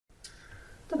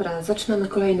Dobra, zaczynamy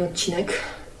kolejny odcinek.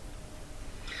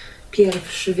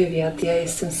 Pierwszy wywiad. Ja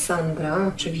jestem Sandra,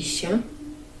 oczywiście.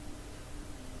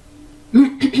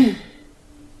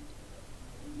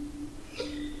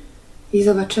 I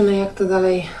zobaczymy, jak to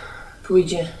dalej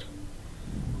pójdzie.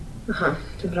 Aha,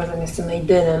 tym razem jestem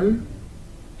Aidenem.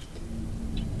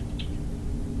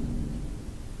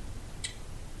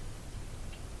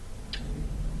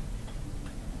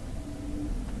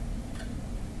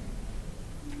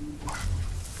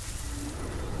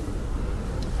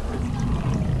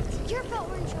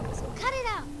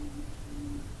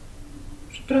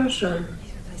 Przepraszam.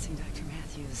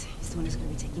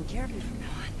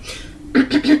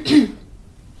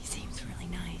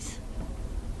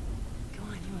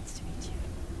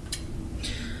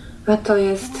 A to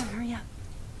jest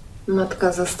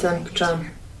matka zastępcza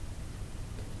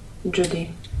Jodie.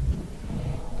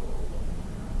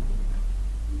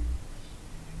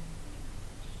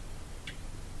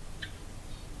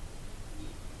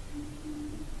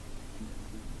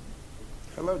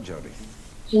 Hello, Jodie.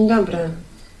 Dzień dobry.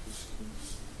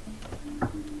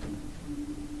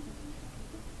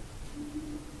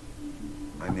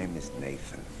 My name is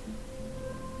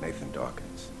Nathan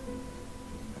Dawkins.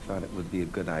 I thought it would be a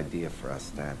good idea for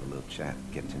us to have a little chat,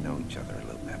 get to know each other a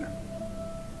little better.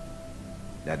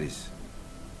 That is,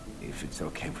 if it's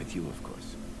okay with you, of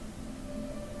course.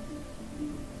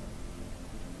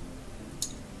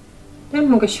 Ja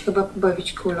mogę się chyba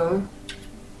pobawić kulą.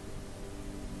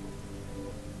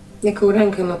 Jaką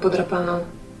rękę ma podrapaną.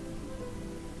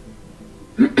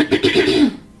 You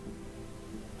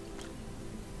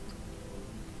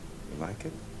like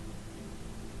it?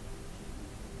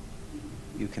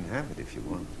 You can have it if you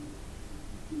want.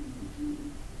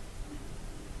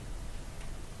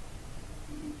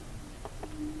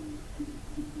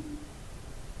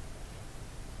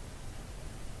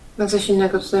 Na coś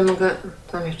innego tutaj mogę...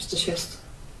 Tam jeszcze coś jest.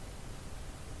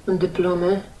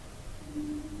 Dyplomy.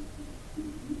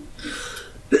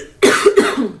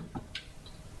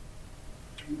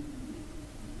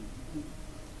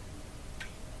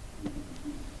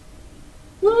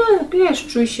 No, wiesz,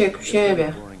 czuj się jak u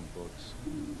siebie.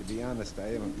 To be honest, I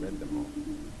haven't read them all.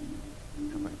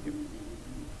 How about you?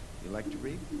 You like to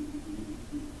read?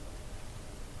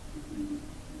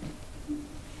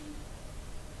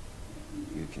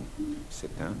 You can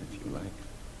sit down if you like.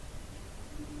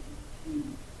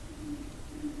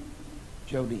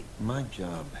 Jodie, my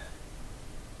job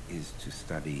is to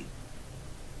study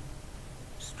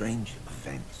strange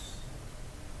events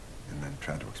and then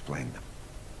try to explain them.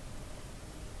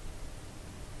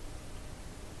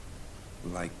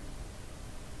 Like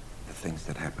the things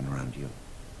that happen around you,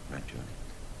 right, Jodie?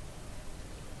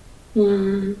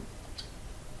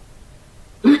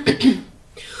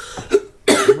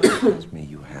 Someone tells me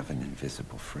you have an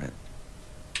invisible friend.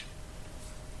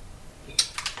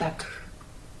 Tak.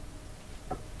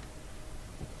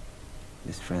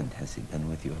 This friend, has he been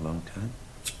with you a long time?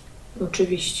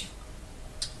 Oczywiście.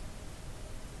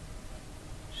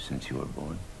 Since you were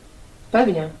born?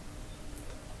 Pewnie.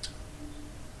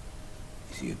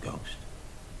 Is he a ghost?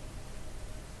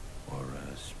 Or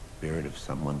a spirit of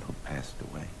someone who passed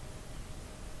away?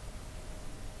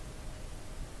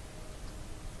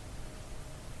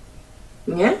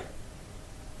 Nie?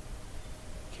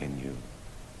 Can you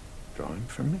draw him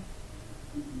for me?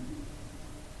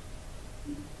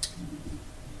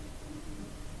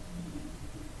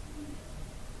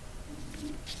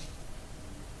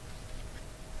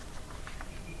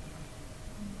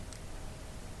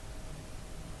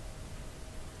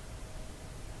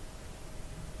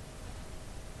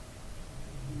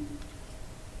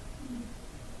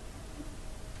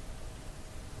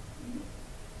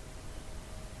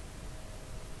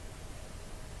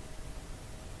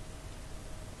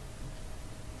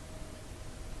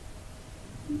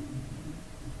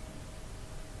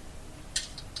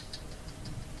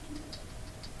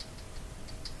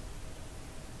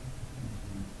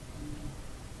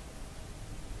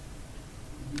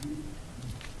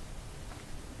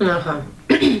 Aha.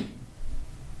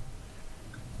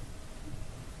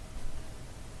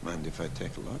 Mind if I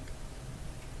take a look?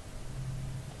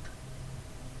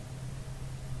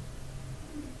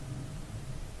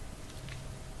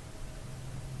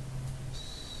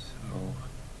 So,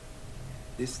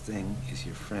 this thing is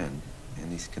your friend,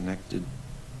 and he's connected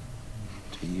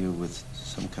to you with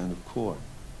some kind of cord.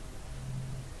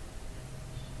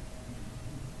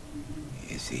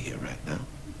 Is he here right now?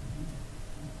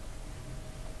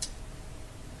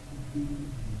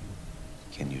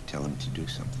 Can you tell him to do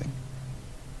something?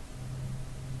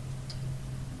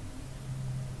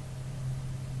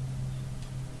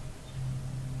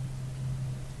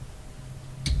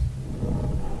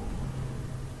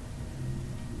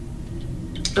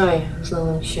 Oj,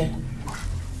 znowu mi się...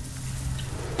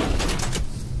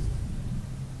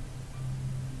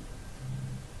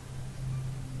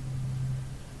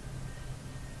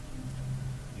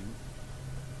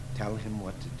 Tell him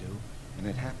what to do, and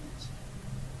it happens.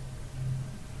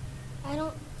 I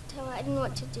don't tell Aiden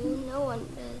what to do. No one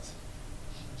does.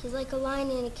 He's like a lion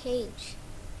in a cage.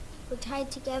 We're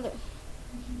tied together.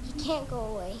 He can't go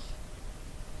away.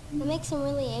 That makes him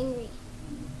really angry.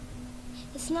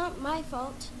 It's not my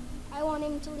fault. I want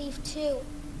him to leave too.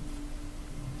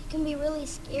 It can be really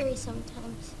scary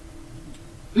sometimes.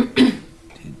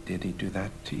 Did he do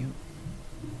that to you?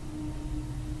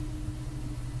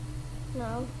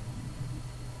 No.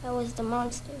 That was the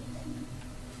monster.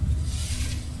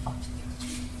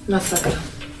 Masakra.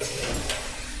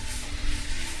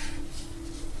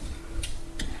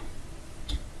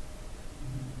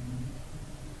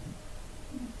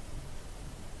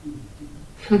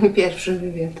 Pierwszy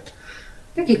wywiad.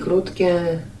 Takie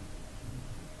krótkie.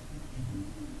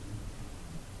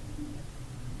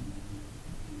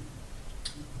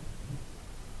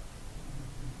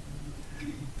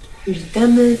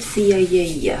 Witamy w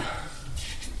CIA.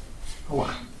 Ła.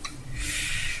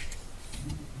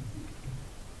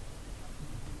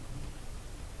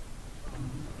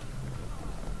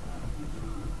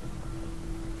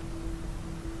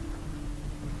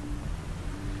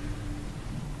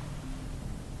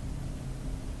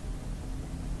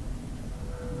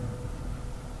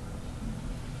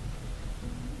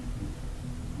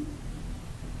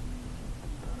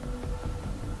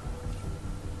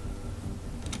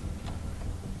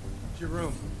 Your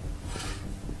room.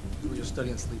 It's where you'll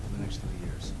study and sleep for the next 3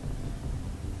 years.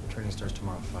 Training starts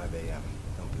tomorrow at 5 a.m.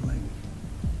 Don't be late.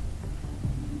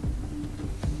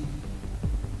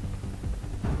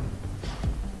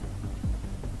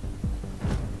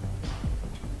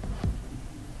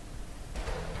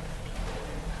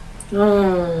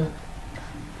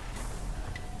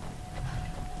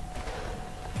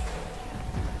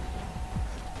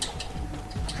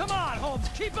 Come on, Holmes,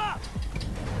 keep up!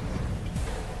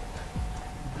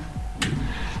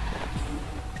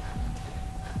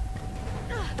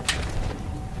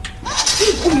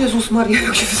 O Jezus Maria,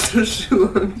 jak się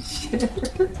wystraszyłam się.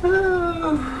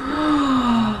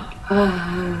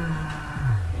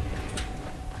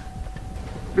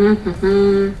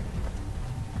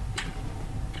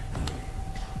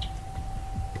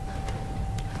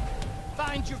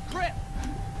 Find your grip!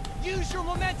 Use your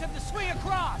momentum to swing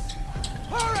across!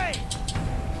 Hurry!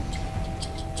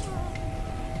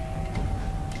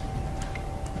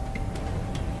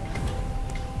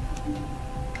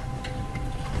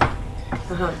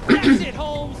 Aha. That's it,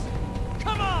 Holmes!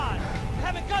 Come on! You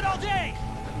haven't got all day!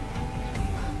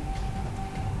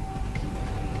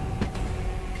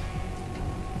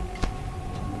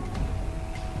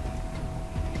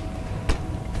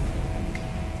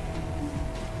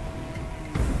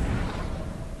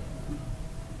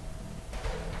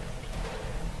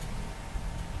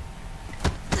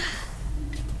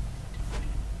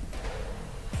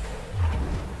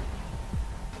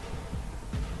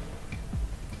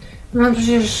 No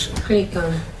przecież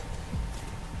klikam.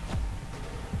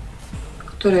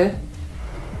 Który?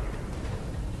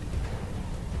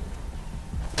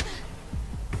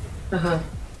 Aha.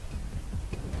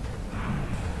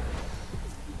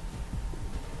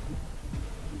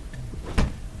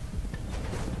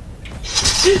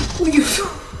 O Jezu.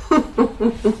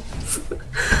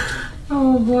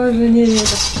 O Boże, nie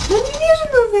wierzę. No nie wierzę,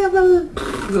 no zjadam.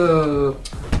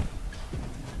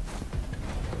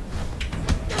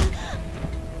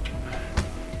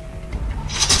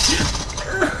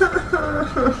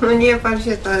 No nie patrz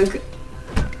się tak.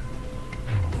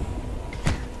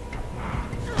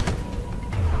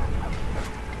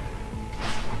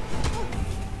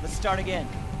 Let's start again.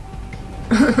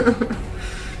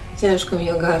 Ciężko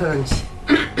mi ogarnąć.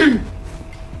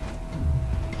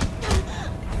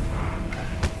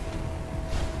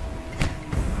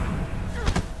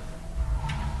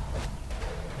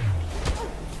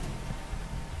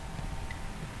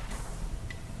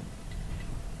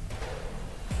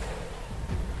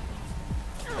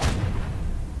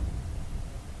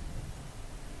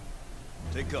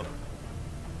 Take cover.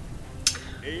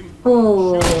 Aim.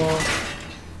 O.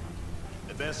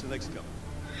 Advance to the next cover.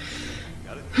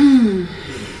 Got it?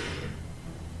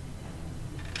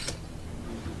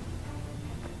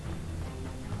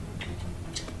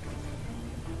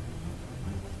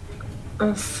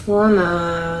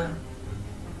 Osłona.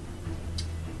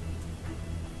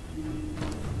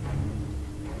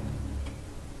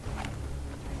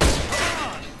 Come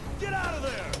on! Get out of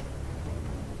there!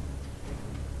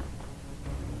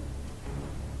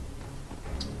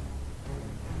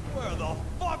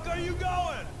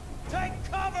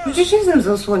 Przecież jestem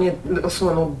za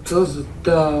osłoną. Co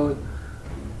za...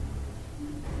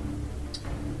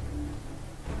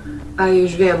 A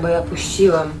już wiem, bo ja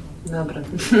puściłam. Dobra.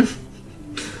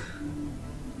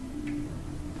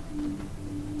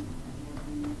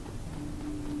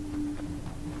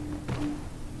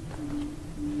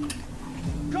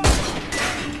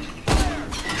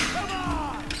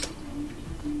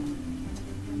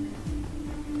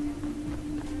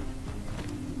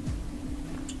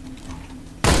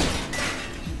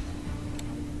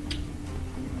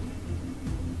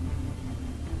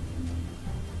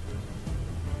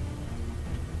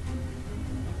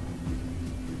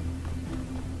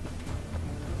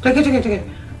 Czekaj.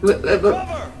 Cover!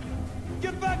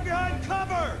 Get back behind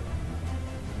cover!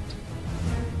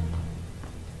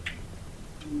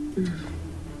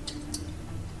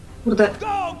 Kurde.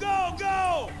 Go, go,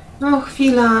 go! No,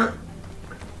 chwila.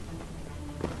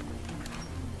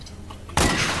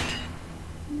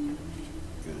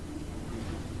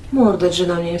 Mordę, że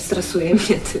na mnie stresuje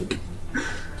mnie typ.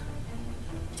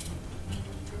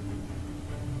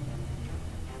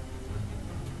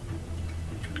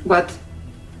 What?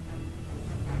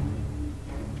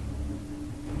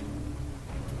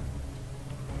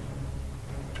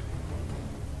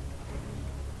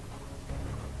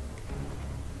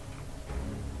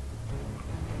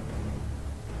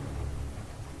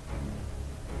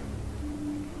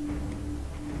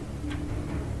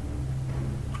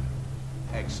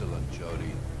 Excellent,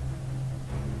 Jodie.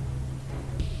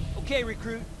 Okay,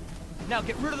 recruit. Now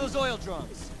get rid of those oil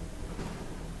drums.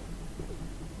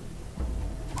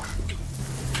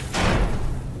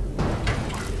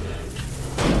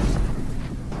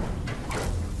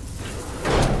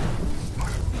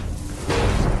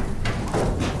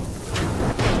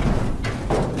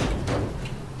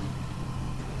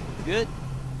 Good?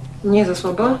 Nie za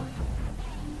słabo?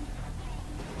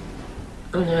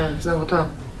 O nie, znowu to.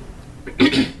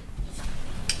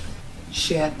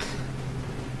 Shit.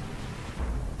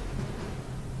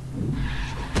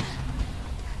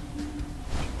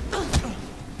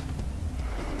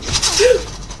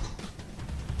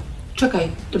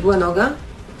 Czekaj, to była noga?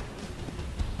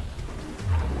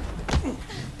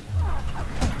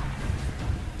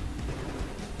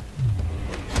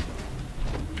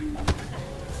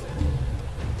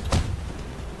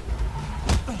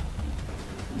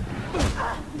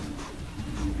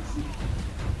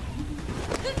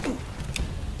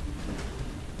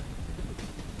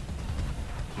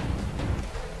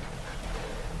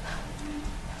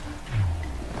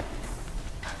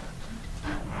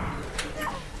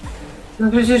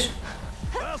 No przecież...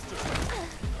 Faster!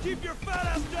 Keep your fat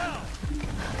ass down!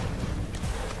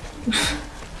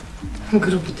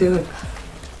 Gruby tyłek.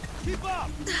 Keep up!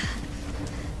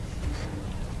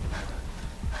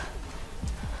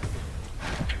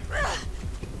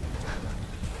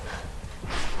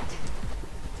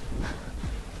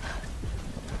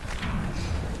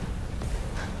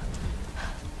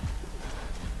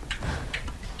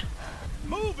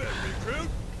 Move it, recruit!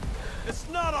 It's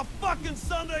not a fucking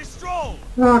Sunday stroll!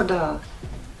 Morda.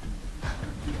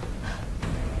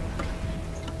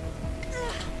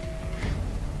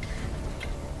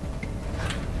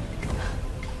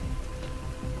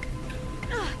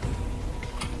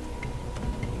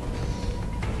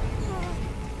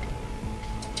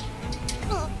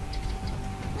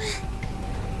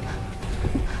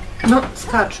 No,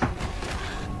 skacz.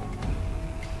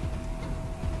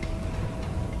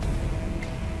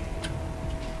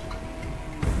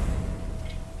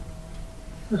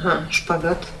 Aha,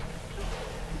 szpagat.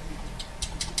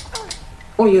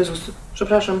 O Jezus,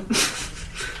 przepraszam.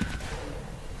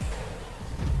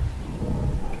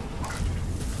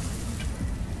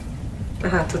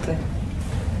 Aha, tutaj.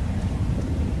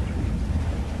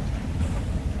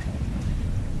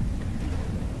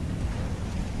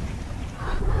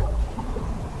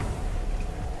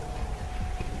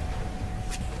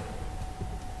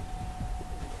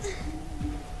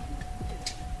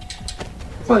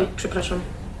 Oj, przepraszam.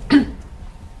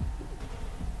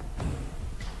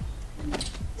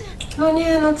 No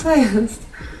nie, no co jest?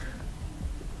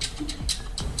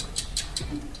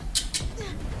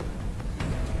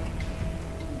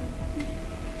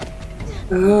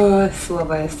 O,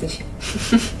 słaba jesteś.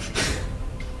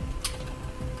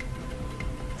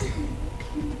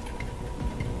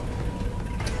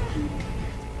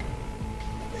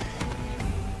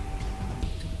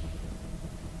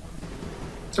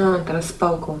 O, teraz z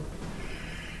pałką.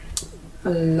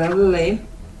 Lovely.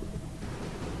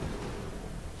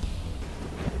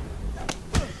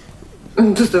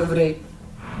 Dostał w ryj.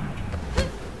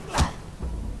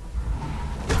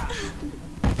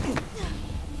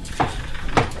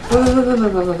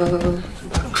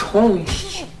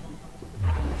 Cząść.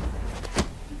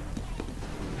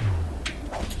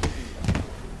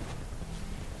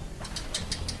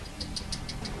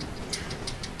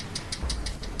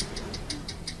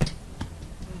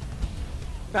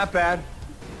 Not bad.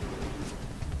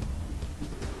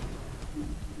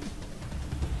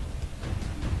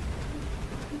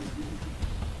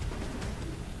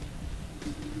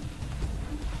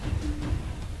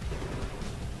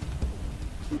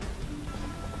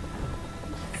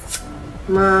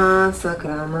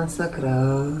 Masakra, masakra.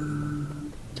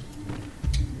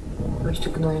 Weź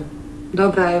tu gnoju.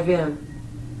 Dobra, ja wiem.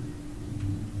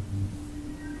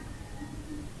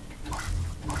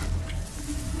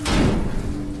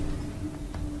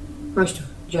 Chodź tu,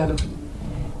 dziadu.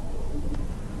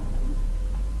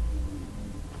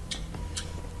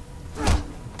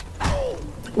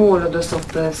 Ale dostał w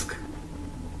pysk.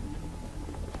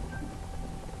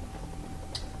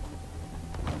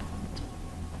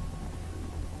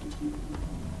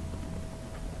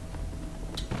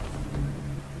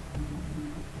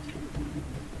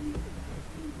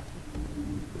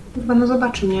 Chyba no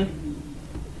zobaczy mnie.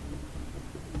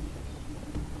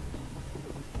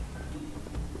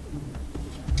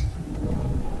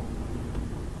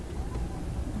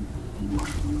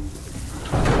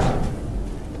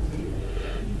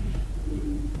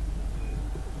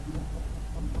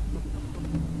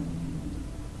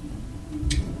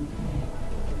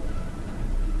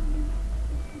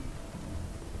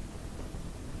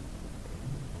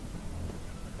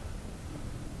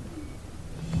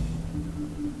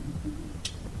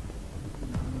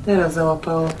 Teraz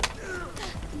załapało.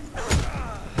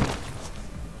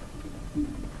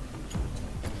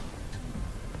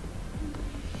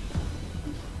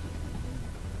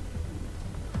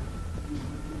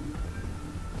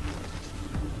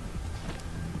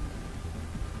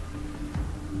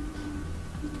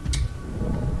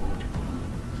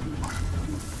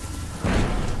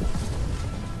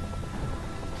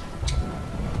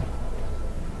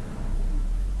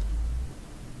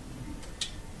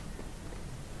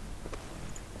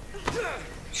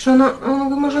 Że on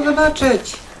go może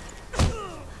zobaczyć.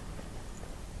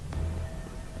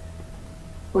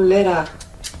 Cholera.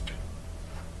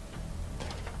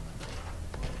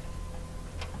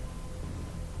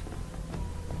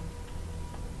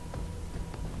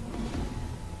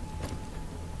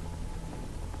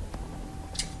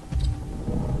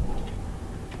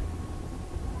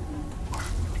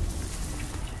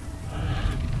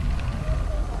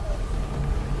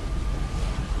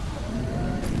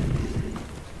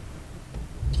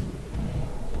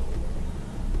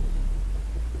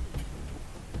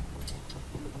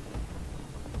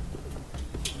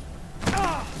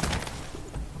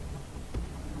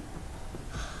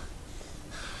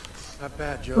 Not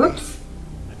bad, Jodie. Whoops.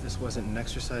 If this wasn't an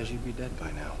exercise, you'd be dead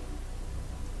by now.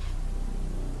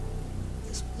 If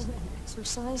this wasn't an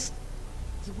exercise,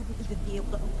 you wouldn't even be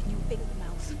able to open your big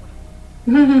mouth.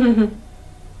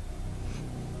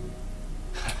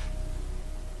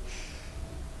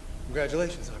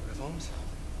 Congratulations, Dr. Holmes.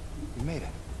 You made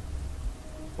it.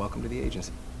 Welcome to the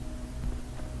agency.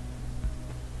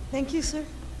 Thank you, sir.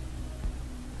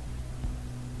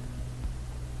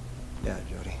 Yeah,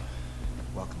 Jodie.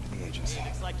 Welcome to the agency.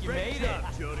 Looks like you Great made job,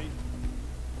 it. Jodie.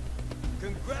 I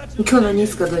ona Congratulations.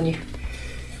 niska do nich.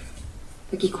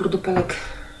 Taki kurdupelek.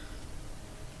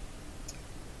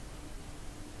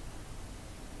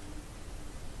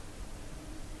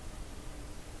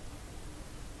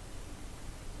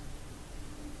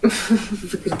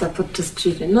 Wykryta podczas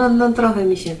ćwiczeń. No trochę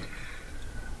mi się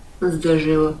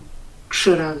zdarzyło.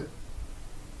 3 razy.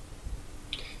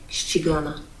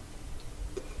 Ścigana.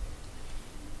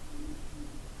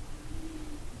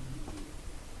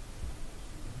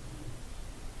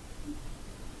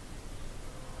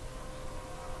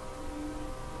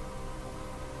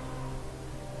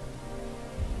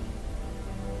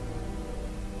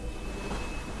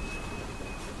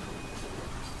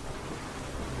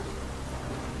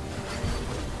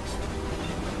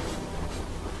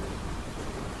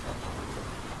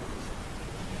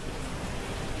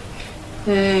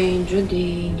 Hej,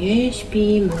 Jodie, nie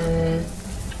śpimy.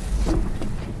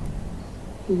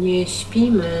 Nie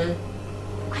śpimy.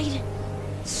 Aiden,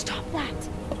 stop that.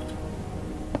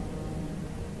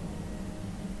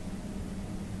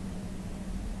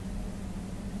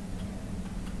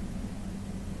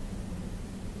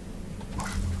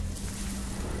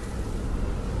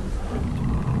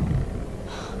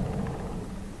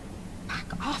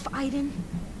 Back off, Aiden.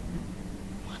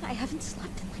 I haven't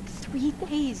slept in like 3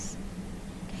 days.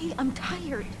 Okay, I'm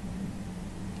tired.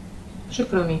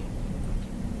 Przykro mi.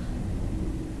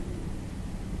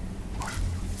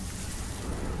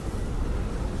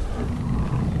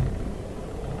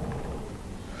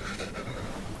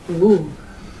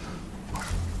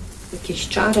 Jakieś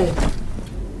czary.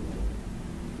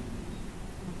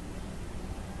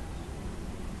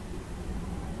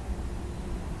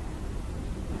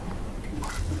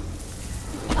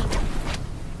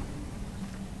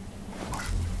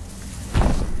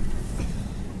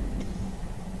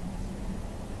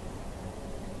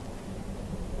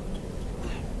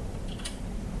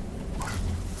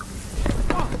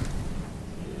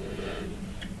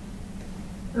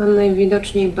 On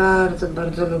najwidoczniej bardzo,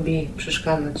 bardzo lubi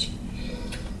przeszkadzać.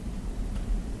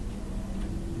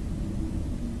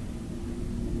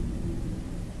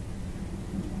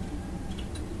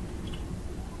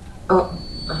 O,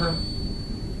 aha.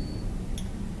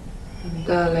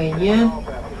 Dalej nie.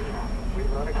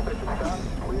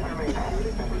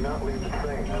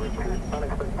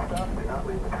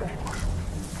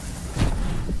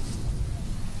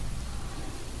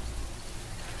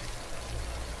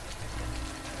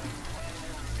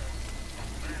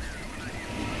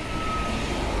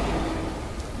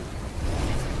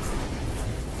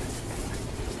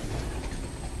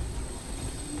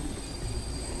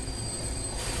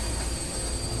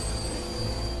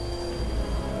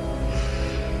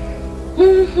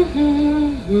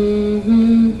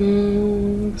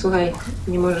 Słuchaj,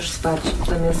 nie możesz spać.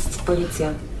 Tam jest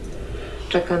policja.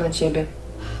 Czeka na ciebie.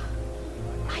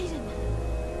 Aiden,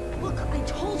 look,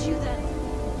 I told you that.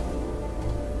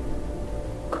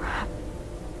 Crap.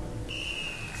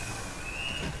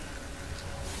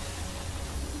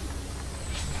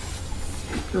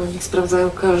 No, niech sprawdzają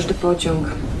każdy pociąg.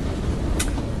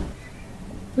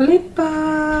 Lipa!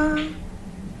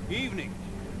 Evening.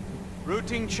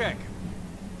 Routine check.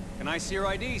 Can I see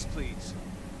your IDs, please?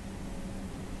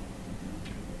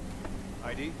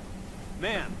 ID?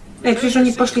 Man. Ej, przecież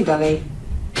oni poszli dalej.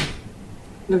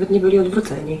 Nawet nie byli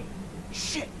odwróceni.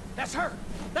 Shit! That's her!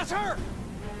 That's her!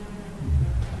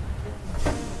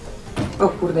 O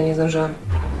kurde, nie zdążyłam.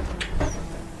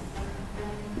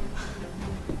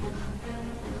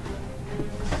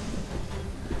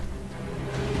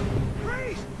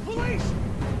 Freeze! Police!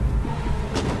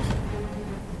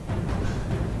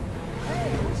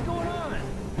 Hey, what's going on?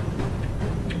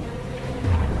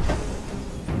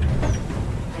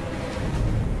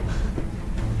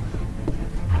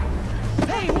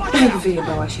 Hey, watch Ej, out!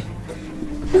 wyjebała się.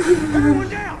 Everyone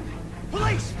down!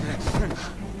 Police!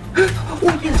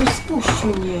 O Jezu, spuść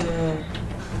mnie.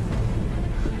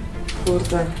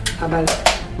 Kurde, kabel.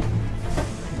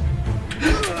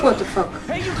 What the fuck?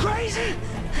 Hey, you crazy?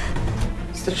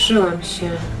 Straszyłam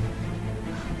się.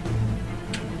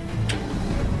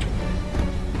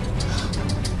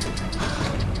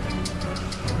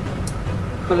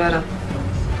 Cholera.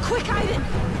 Quick, Aiden!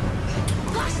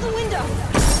 Blast the window!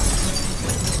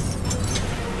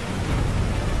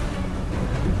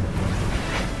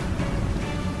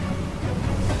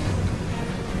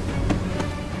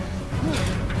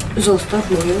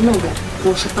 Zostaw moją nogę.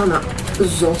 Proszę pana,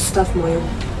 zostaw moją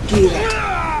piłę.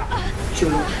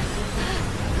 Ciulu.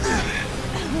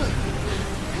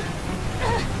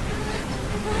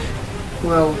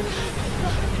 Wow.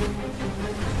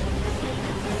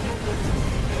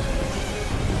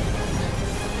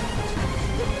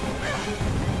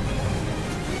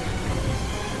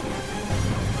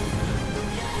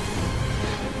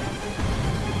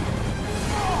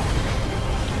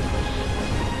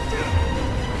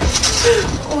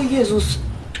 O Jezus!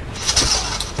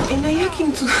 Ej, na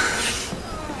jakim cudem...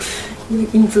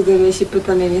 Jakim cudem ja się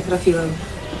pytam, ja nie trafiłam.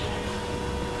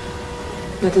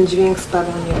 Na ten dźwięk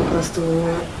spadł mnie po prostu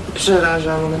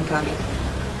przeraża momentami.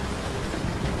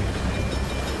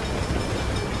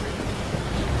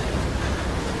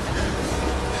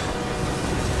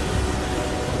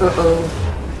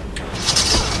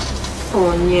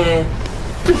 O nie!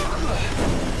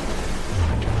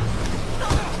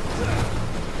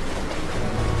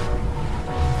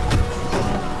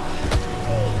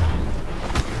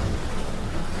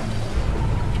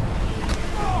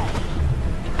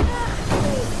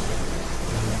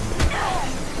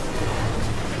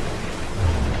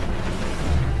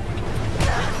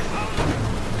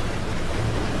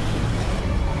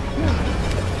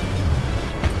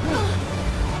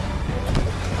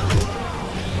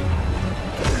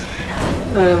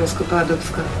 Ale moskopała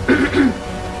dubska.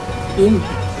 Im.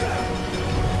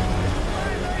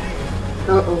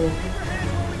 O.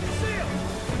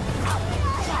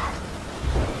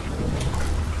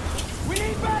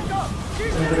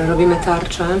 Dobra, robimy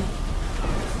tarczę.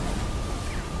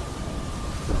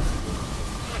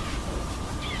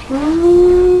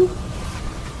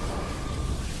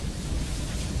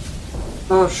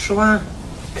 Poszła.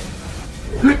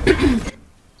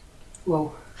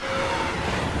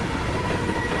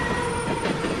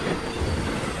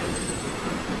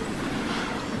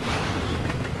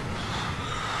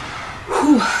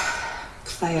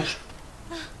 dajesz.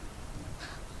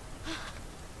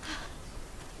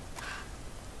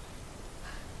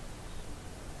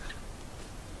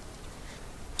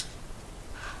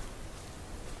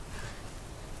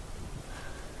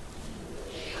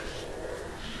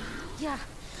 Yeah,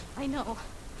 I know.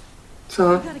 Co?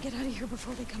 We gotta get out of here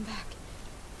before they come back.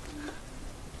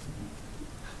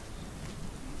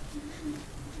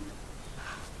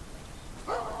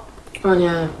 O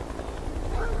nie.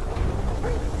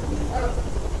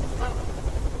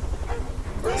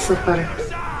 Super.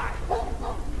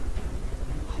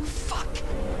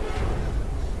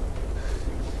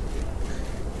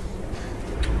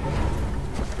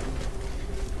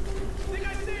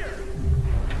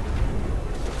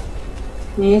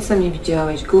 Nie, nic tam nie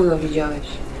widziałeś, gówno widziałeś.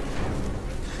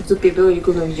 W dupie byłeś,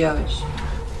 gówno widziałeś.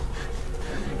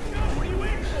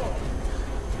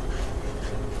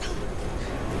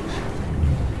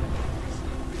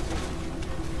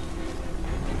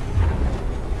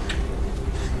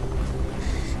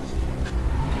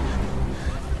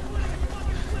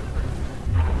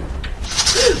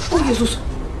 O Jezus!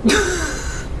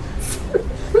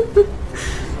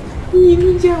 Nie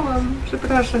widziałam,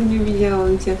 przepraszam, nie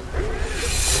widziałam cię.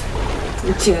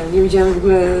 Nie widziałam w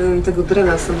ogóle tego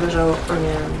drena, co tam leżało. O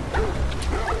nie.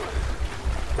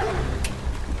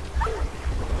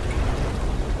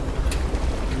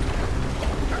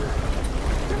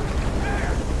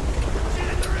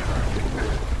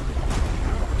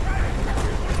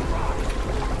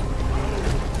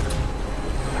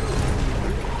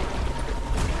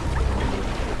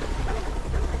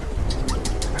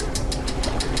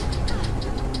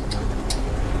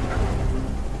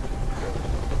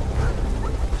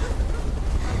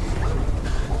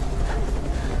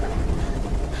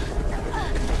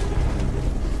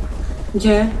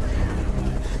 Gdzie?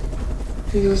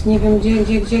 Jezus, nie wiem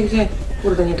gdzie.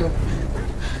 Kurde, nie tu.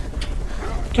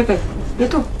 Czekaj, nie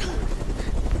tu.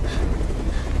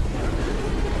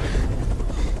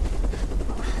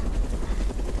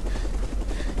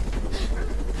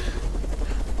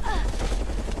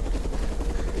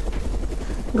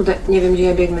 Kurde, nie wiem gdzie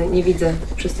ja biegnę, nie widzę.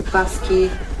 Przez te paski.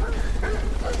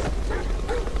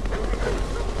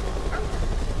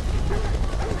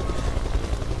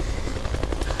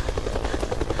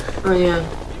 O nie.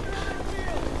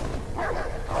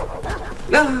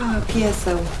 A,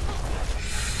 pieseł.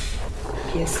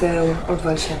 Pieseł,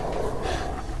 odwal się.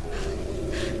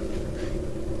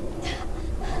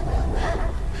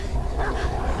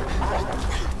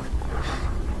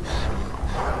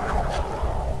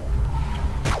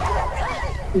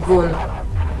 Won.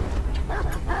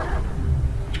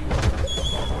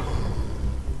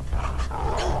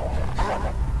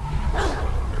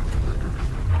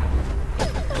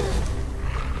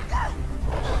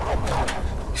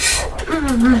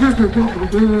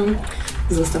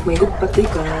 Zostaw mojego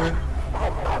patyka.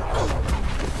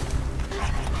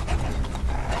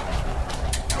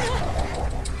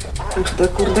 Kurde,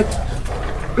 kurde.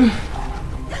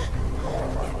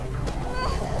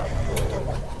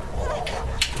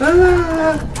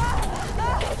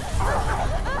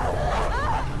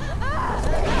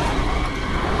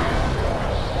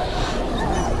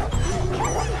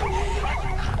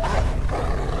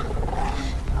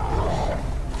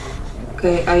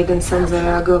 Okej, Aiden sam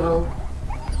zareagował.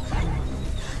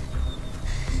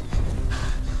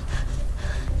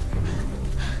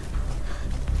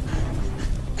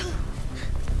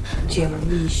 Gdzie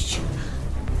mam iść?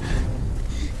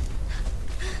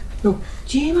 No,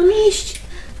 gdzie mam iść?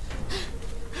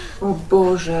 O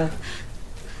Boże.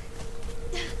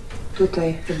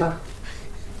 Tutaj chyba.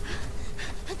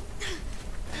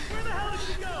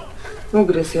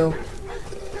 Ugryzł ją.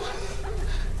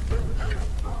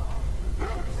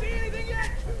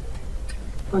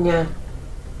 O nie.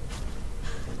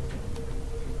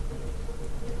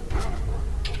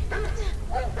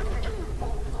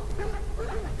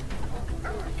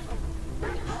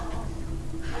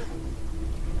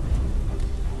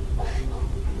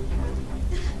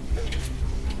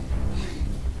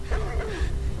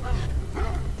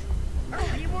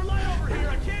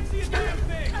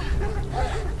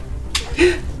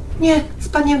 Nie,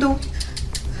 spadnie w dół.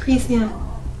 Please, nie.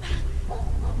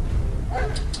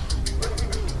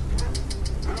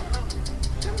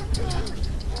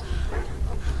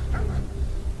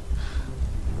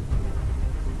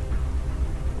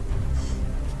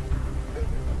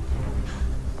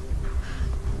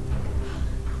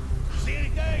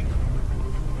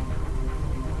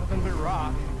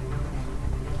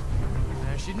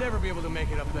 She'd never be able to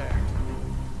make it up there.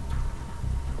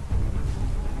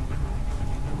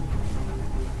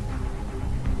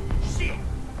 Shit!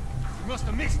 We must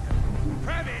have missed her.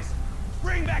 Travis,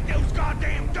 bring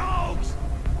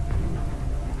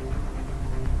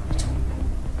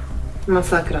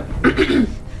Masakra.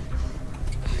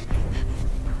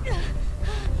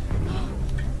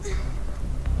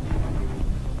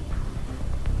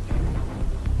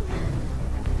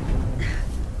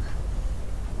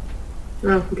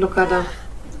 No, blokada.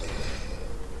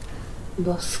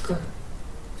 Bosko.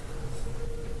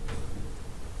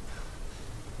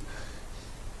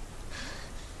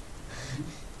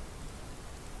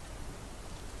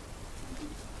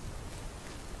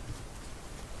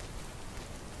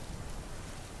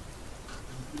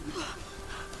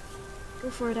 Go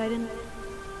for it, Aiden.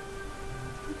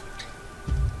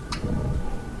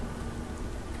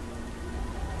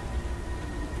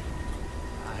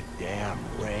 God damn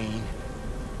rain.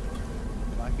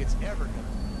 Like it's ever gonna.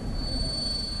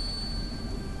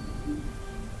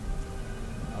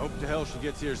 I hope to hell she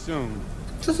gets here soon.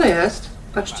 Co to jest?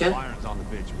 Patrzcie. Irons on the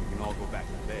bitch. We can all go back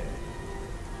to bed.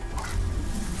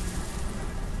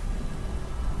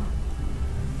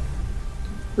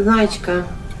 Znajdźka.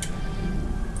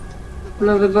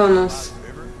 Nowy bonus.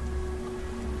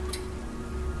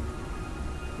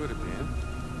 Could have been.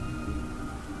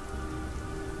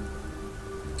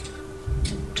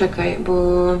 Czekaj,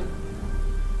 bo...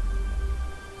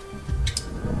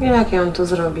 Jak ja mam to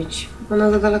zrobić?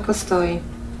 Ona za daleko stoi.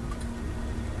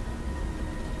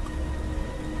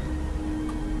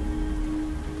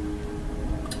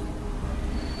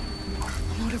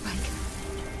 A motorbike.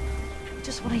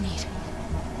 Just what I need.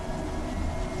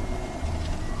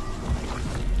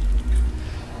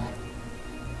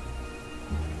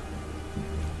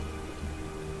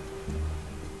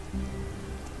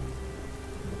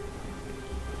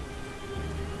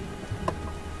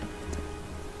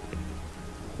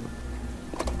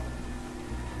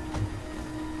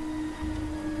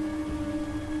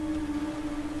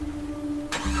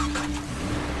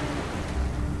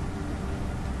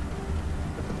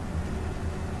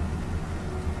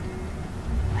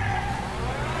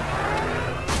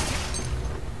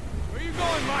 Where you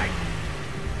going, Mike?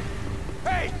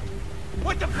 Hey!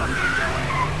 What the fuck are you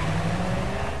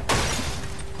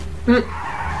doing?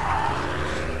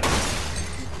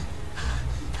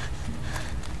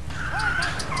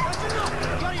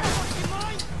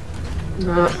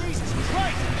 No.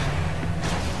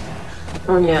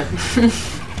 O nie.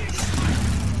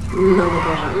 No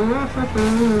Boże.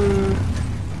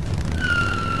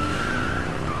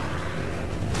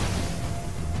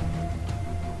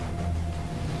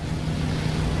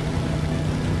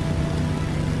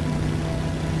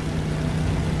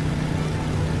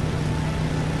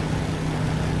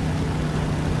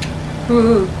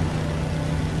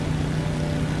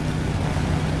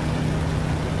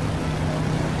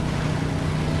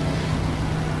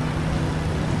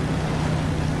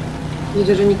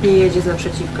 Widzę, że nikt nie jedzie z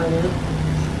naprzeciwka, nie?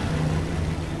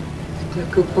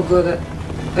 Taką pogodę.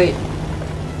 Ej.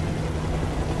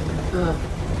 A.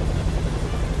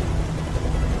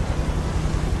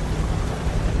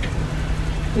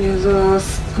 Jezus,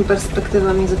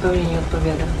 perspektywa mi zupełnie nie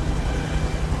odpowiada.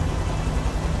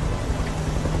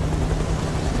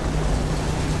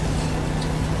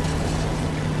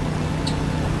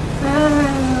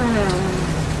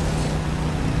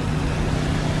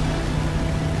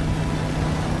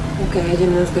 Okej,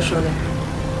 jedziemy na zgaszony.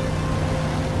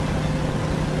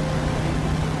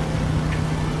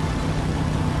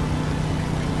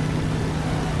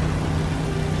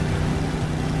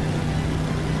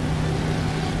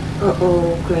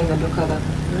 O, kolejna blokada.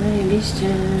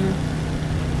 Zajebiście.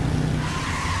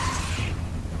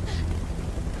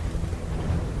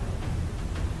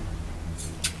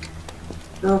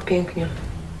 No, pięknie.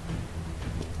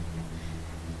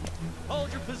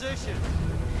 Hold your position.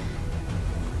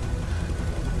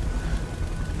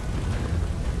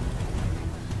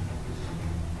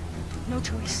 No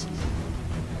choice.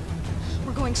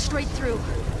 We're going straight through.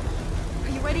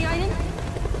 Are you ready, Aiden?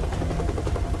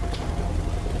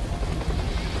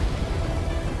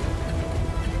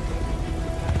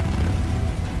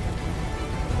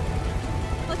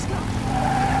 Let's go.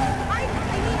 Aiden,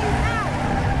 I need you now.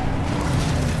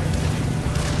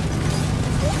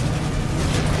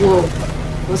 Wow,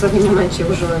 w ostatnim momencie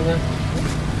użyłem, nie?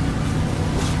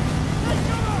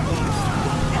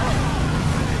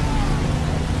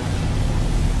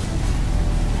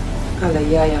 Ale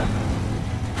jaja.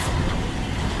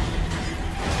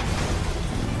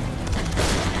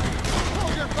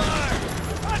 Hold your fire!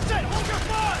 I said hold your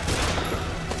fire!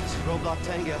 This is Roadblock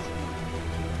Tango.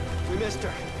 We missed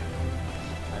her.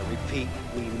 I repeat,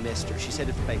 we missed her. She's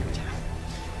headed for Bakertown.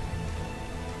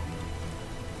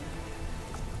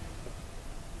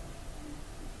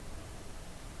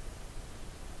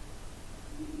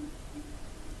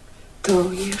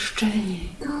 To jeszcze nie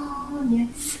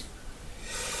koniec.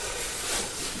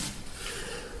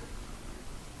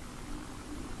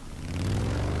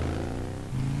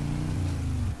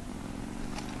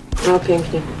 No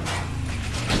pięknie.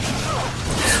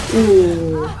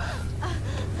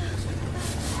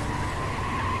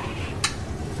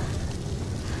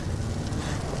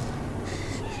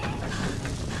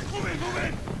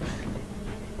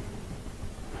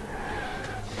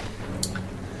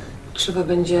 Trzeba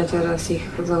będzie teraz ich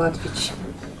załatwić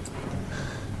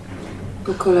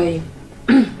po kolei.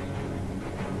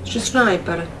 Czy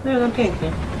snajper? No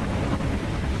pięknie.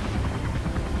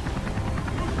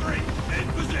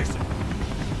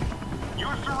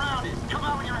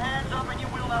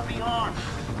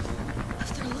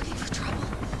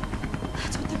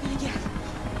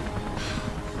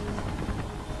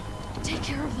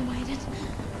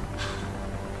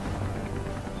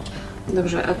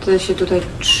 Dobrze, a ty się tutaj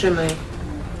trzymaj.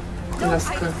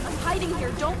 Laska.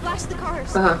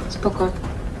 Aha, spoko.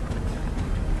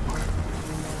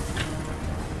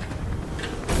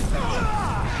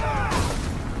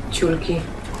 Ciulki.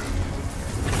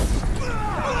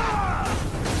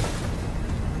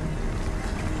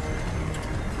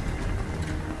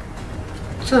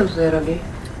 Co on tutaj robi?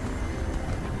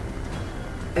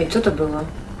 Ej, co to było?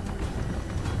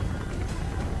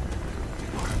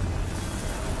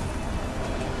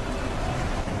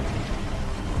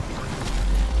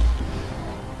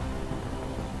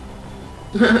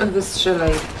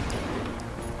 Wystrzelaj.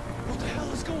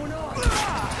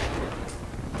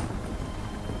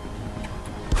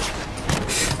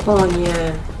 O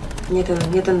nie.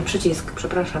 Nie ten przycisk,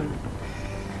 przepraszam.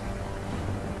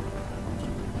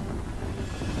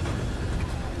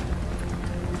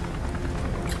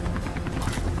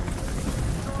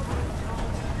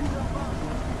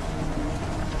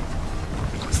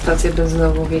 Stację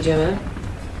benzynową wjedziemy.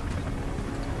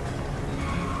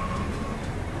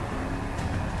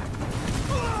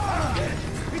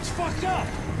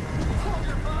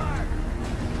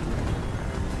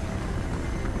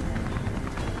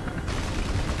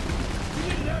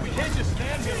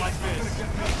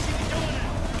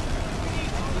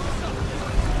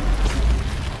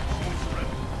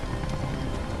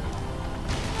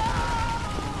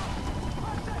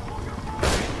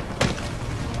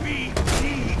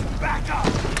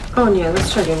 O nie,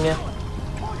 zastrzelił mnie.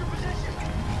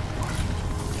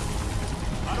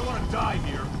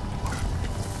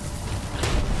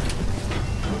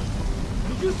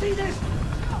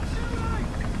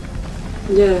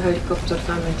 Gdzie helikopter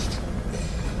tam jest?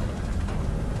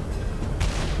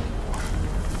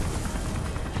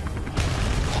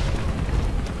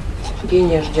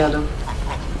 Giniesz, dziadu.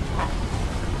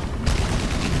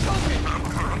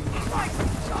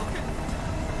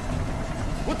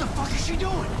 What the fuck is she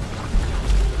doing?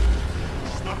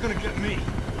 She's not gonna get me.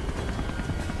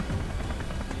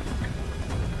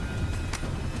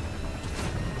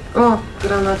 O,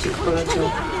 granacik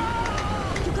poleciał.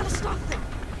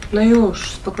 No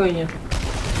już, spokojnie.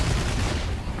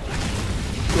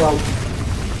 Wow.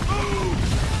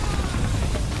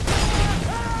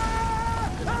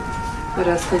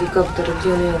 Teraz helikopter,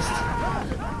 gdzie on jest?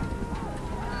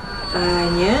 A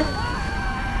nie?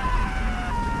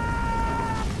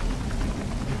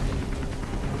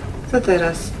 Co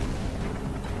teraz?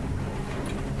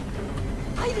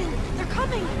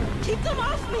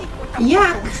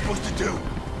 Jak?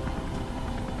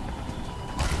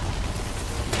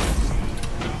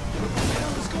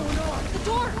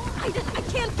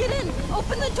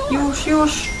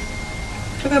 Już.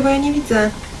 Czekaj, bo ja nie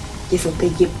widzę. Gdzie są te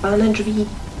jebane drzwi?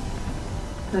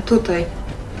 A tutaj.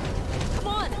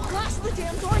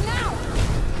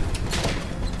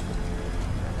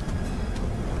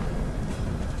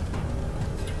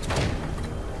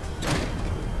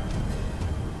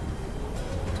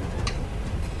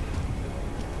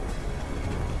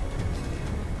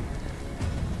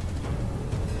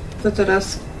 Co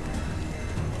teraz?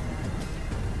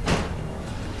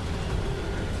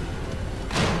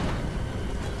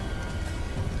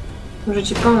 Może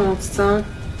ci pomóc, co?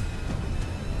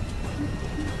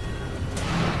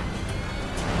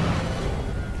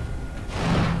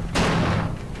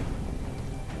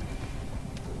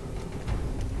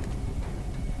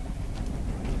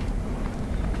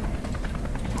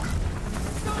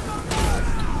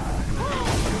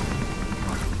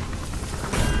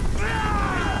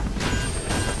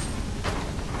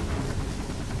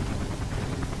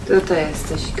 Tutaj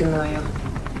jesteś, gnoju.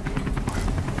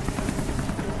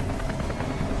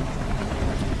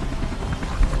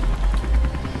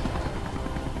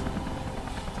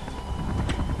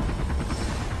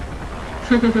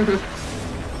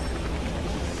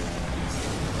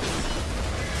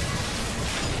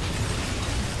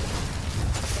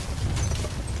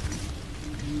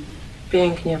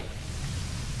 Pięknie.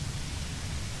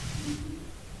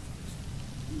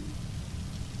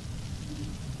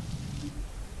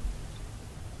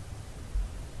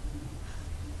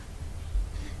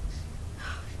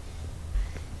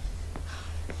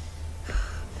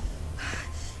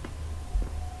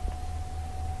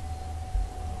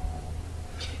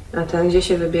 A ten gdzie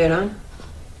się wybiera?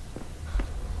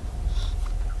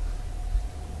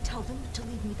 Tell them to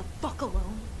leave me the fuck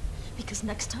alone, because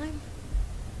next time,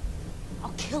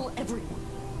 I'll kill everyone.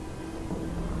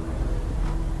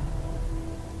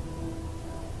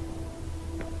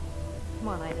 Come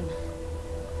on, Aiden.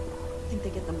 I think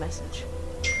they get the message.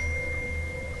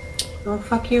 No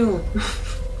fuck you.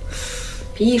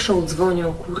 Piszą,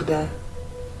 dzwonią, kurde.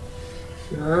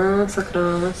 Masakra,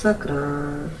 masakra.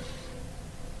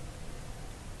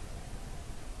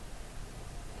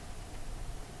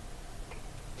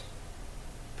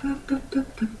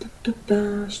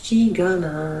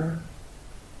 Ścigana.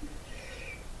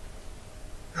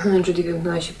 Jodie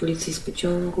wymknęła się policji z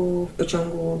pociągu. W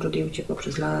pociągu Jodie uciekła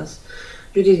przez las.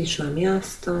 Jodie zniszczyła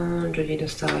miasto. Jodie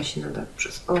dostała się na dach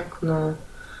przez okno.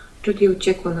 Jodie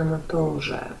uciekła na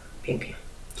motorze. Pięknie.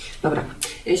 Dobra,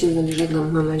 ja się z wami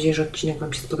żegnam. Mam nadzieję, że odcinek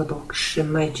wam się spodobał.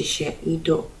 Trzymajcie się i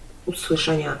do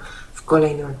usłyszenia w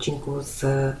kolejnym odcinku z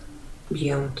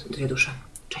Beyond Dwie Dusze.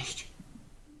 Cześć!